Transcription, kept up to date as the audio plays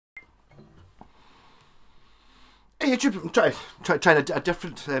YouTube, I'm trying a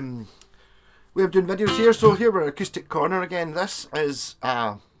different way of doing videos here. So here we're at Acoustic Corner again. This is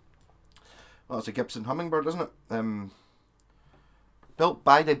well, it's a Gibson hummingbird, isn't it? Built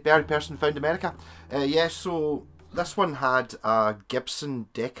by the very person found America. Yeah, so this one had a Gibson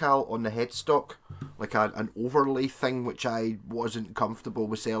decal on the headstock, like an overlay thing, which I wasn't comfortable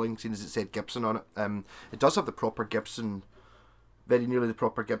with selling, seeing as it said Gibson on it. It does have the proper Gibson, very nearly the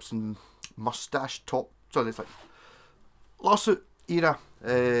proper Gibson mustache top. So it's like lawsuit era.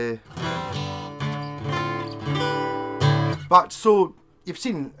 But so you've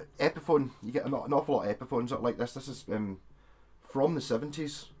seen Epiphone. You get an awful lot of Epiphones that are like this. This is from the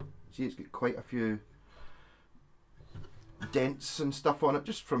 70s. See, it's got quite a few dents and stuff on it,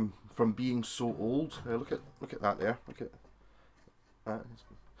 just from being so old. Look at that there. Look at that.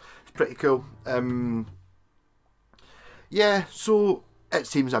 It's pretty cool. Yeah, so it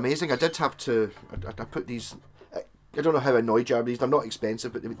seems amazing. I did have to. I put these. I don't know how annoyed you are. These, they're not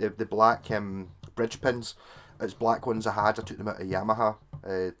expensive, but the black bridge pins. It's black ones I had. I took them out of Yamaha.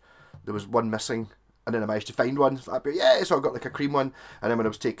 There was one missing, and then I managed to find one. So yeah, so I got like a cream one, and then when I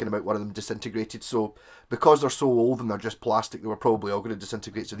was taking them out, one of them disintegrated. So because they're so old and they're just plastic, they were probably all going to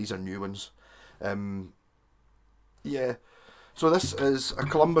disintegrate. So these are new ones. Yeah. So this is a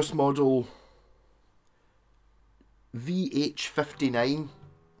Columbus model wh59.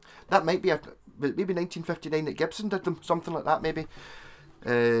 That might be maybe 1959 that Gibson did them, something like that maybe.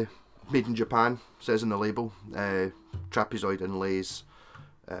 Made in Japan, says in the label. Trapezoid inlays.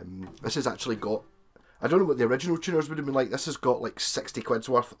 This has actually got, I don't know what the original tuners would have been like. This has got like 60 quid's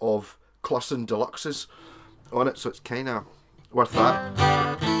worth of Clussen Deluxes on it, so it's kind of worth that.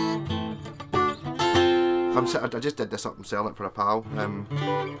 I just did this up and selling it for a pal.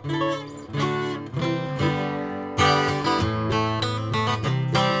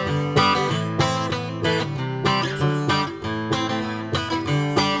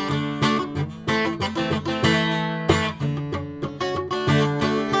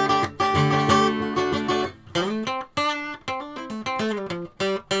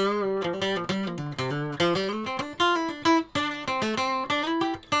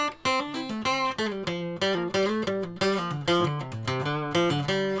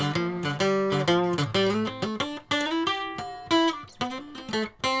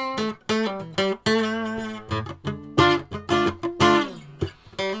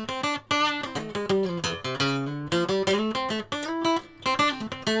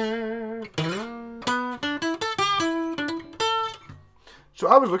 So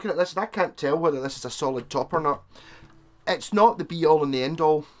I was looking at this and I can't tell whether this is a solid top or not. It's not the be all and the end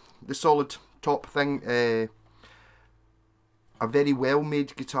all, the solid top thing. A very well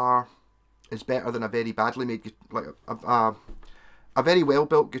made guitar is better than a very badly made, like a very well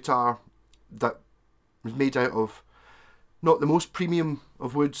built guitar that was made out of not the most premium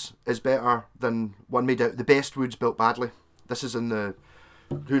of woods is better than one made out of the best woods built badly. This is in the,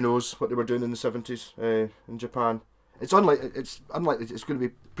 who knows what they were doing in the 70s in Japan. It's unlikely it's going to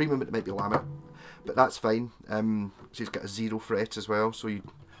be premium, but it might be laminate, but that's fine. So it's got a 0 fret as well, so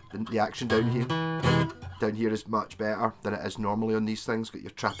the action down here is much better than it is normally on these things. Got your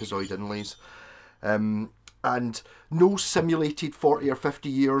trapezoid inlays, and no simulated 40 or 50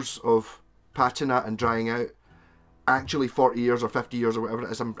 years of patina and drying out. Actually 40 years or 50 years or whatever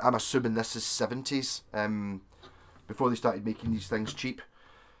it is. I'm assuming this is 70s, before they started making these things cheap.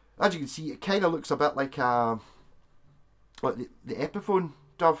 As you can see, it kind of looks a bit like a, like the Epiphone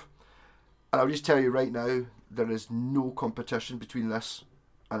Dove, and I'll just tell you right now, there is no competition between this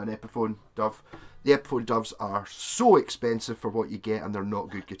and an Epiphone Dove. The Epiphone Doves are so expensive for what you get, and they're not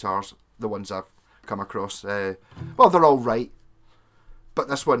good guitars, the ones I've come across. Well, they're all right, but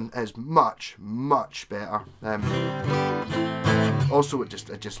this one is much, much better. Also, it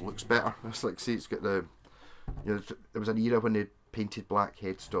just looks better. It's like, see, it's got the, you know, there was an era when they painted black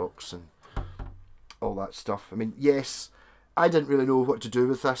headstocks and all that stuff. I mean, yes, I didn't really know what to do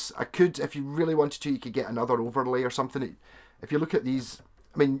with this. I could, if you really wanted to, you could get another overlay or something. If you look at these,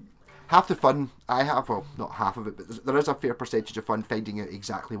 I mean, half the fun I have, well, not half of it, but there is a fair percentage of fun finding out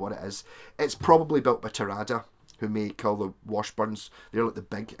exactly what it is. It's probably built by Terada, who make all the Washburns. They're like the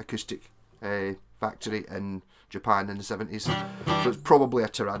big acoustic factory in Japan in the 70s. So it's probably a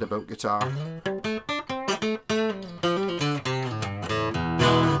Terada built guitar.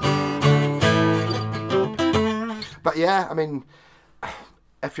 But yeah, I mean,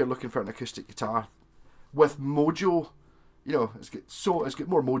 if you're looking for an acoustic guitar with mojo, you know, it's got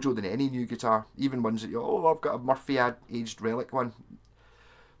more mojo than any new guitar. Even ones that you, oh, I've got a Murphy aged relic one.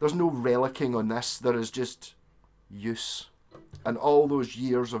 There's no relicking on this. There is just use, and all those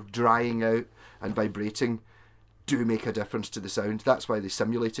years of drying out and vibrating do make a difference to the sound. That's why they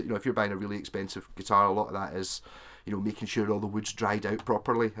simulate it. You know, if you're buying a really expensive guitar, a lot of that is, you know, making sure all the wood's dried out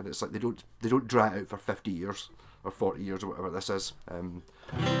properly, and it's like they don't dry it out for 50 years or 40 years or whatever this is.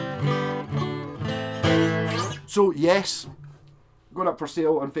 So yes, going up for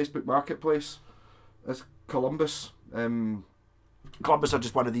sale on Facebook Marketplace is Columbus. Columbus are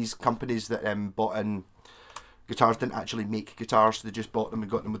just one of these companies that bought in guitars, didn't actually make guitars, they just bought them and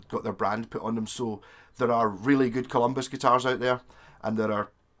got their brand put on them. So there are really good Columbus guitars out there, and there are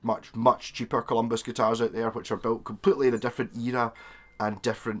much cheaper Columbus guitars out there which are built completely in a different era and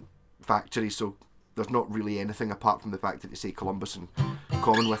different factory. So there's not really anything apart from the fact that they say Columbus in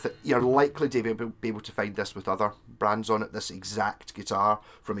common with it. You're likely to be able to find this with other brands on it, this exact guitar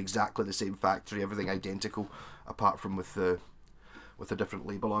from exactly the same factory, everything identical apart from with a different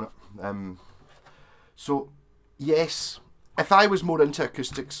label on it. So yes, if I was more into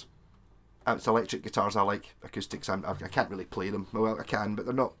acoustics, it's electric guitars I like. Acoustics, I can't really play them. Well, I can, but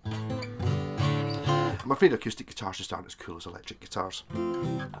they're not. I'm afraid acoustic guitars just aren't as cool as electric guitars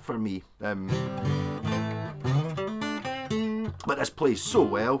for me. But this plays so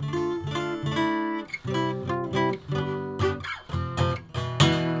well.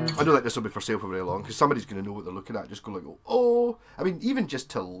 I don't think this will be for sale for very long, because somebody's going to know what they're looking at, just go like, oh, I mean, even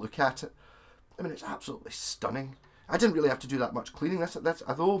just to look at it, I mean, it's absolutely stunning. I didn't really have to do that much cleaning.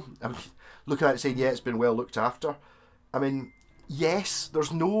 Although I'm looking at it saying, yeah, it's been well looked after. I mean, yes, there's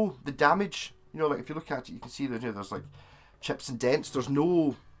the damage, you know, like if you look at it, you can see there's like chips and dents. There's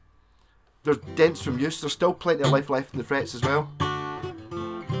dents from use. There's still plenty of life left in the frets as well.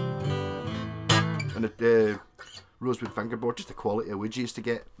 And the rosewood fingerboard, just the quality of wood you used to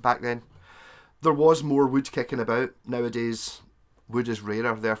get back then. There was more wood kicking about. Nowadays, wood is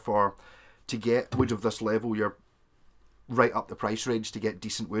rarer, therefore, to get wood of this level, you're right up the price range to get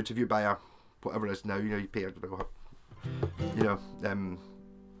decent wood. If you buy whatever it is now, you know, you pay, you know,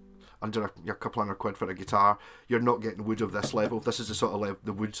 under your couple £100 for a guitar, you're not getting wood of this level. This is the sort of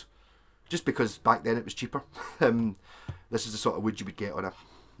the wood, just because back then it was cheaper. This is the sort of wood you would get on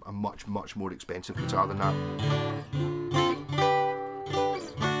a much more expensive guitar than that.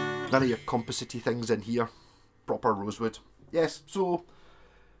 None of your composite-y things in here. Proper rosewood. Yes, so...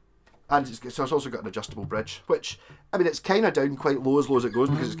 And it's also got an adjustable bridge, which, I mean, it's kind of down quite low as it goes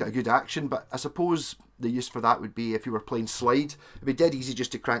because it's got a good action, but I suppose the use for that would be if you were playing slide. It'd be dead easy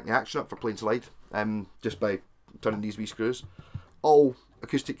just to crank the action up for playing slide, just by turning these wee screws. All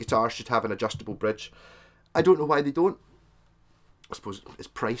acoustic guitars should have an adjustable bridge. I don't know why they don't. I suppose it's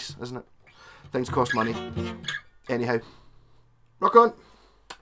price, isn't it? Things cost money. Anyhow, rock on!